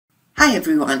Hi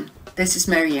everyone, this is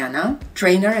Mariana,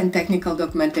 trainer and technical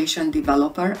documentation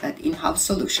developer at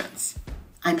InHouseSolutions.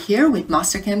 I'm here with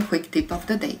Mastercam Quick Tip of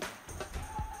the Day.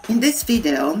 In this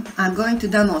video, I'm going to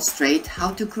demonstrate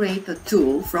how to create a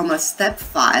tool from a step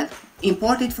file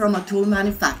imported from a tool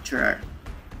manufacturer.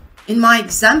 In my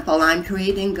example, I'm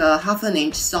creating a 1/2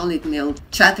 inch solid mill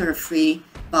chatter-free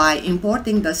by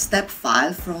importing the step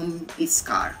file from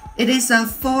ISCAR. It is a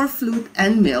 4-flute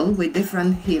end mill with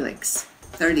different helix,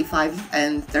 35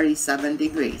 and 37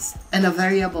 degrees, and a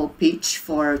variable pitch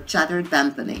for chatter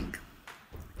dampening.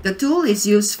 The tool is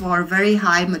used for very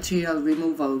high material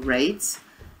removal rates,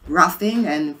 roughing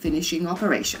and finishing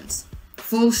operations.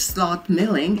 Full slot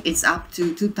milling is up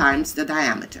to 2 times the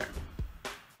diameter.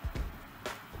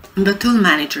 In the tool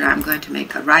manager, I'm going to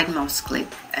make a right mouse click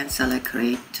and select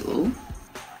create tool.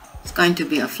 It's going to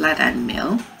be a flat end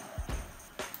mill.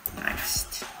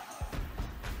 Next,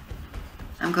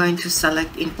 I'm going to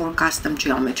select import custom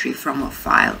geometry from a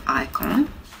file icon.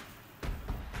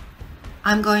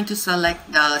 I'm going to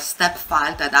select the step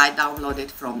file that I downloaded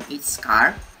from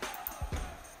ISCAR.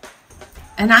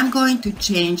 And I'm going to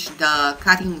change the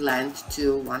cutting length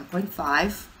to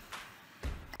 1.5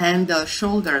 and the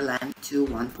shoulder length to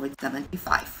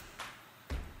 1.75.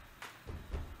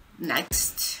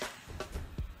 Next,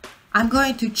 I'm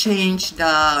going to change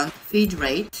the feed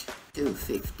rate to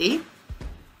 50.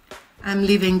 I'm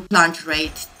leaving plunge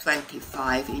rate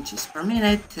 25 inches per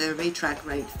minute, retract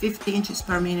rate 50 inches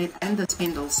per minute, and the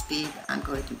spindle speed, I'm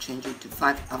going to change it to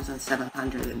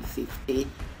 5,750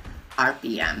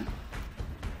 RPM.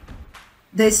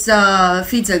 These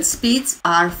feeds and speeds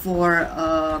are for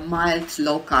mild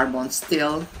low carbon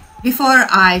steel. Before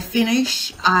I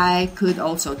finish, I could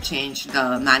also change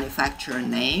the manufacturer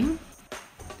name.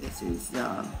 This is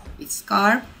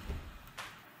ISCAR.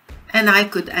 And I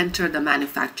could enter the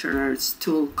manufacturer's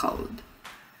tool code.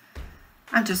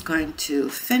 I'm just going to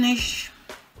finish.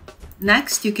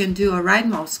 Next, you can do a right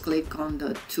mouse click on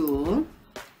the tool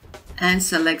and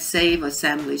select Save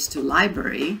Assemblies to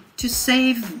Library to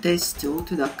save this tool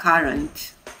to the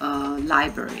current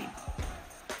library.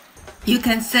 You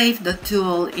can save the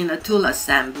tool in a tool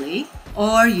assembly,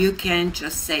 or you can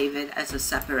just save it as a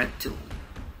separate tool.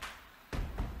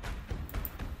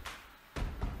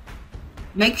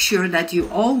 Make sure that you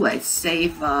always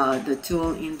save the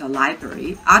tool in the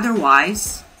library,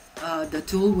 otherwise the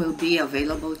tool will be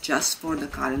available just for the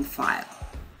current file.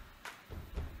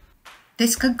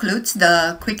 This concludes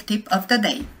the quick tip of the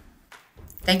day.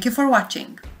 Thank you for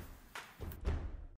watching.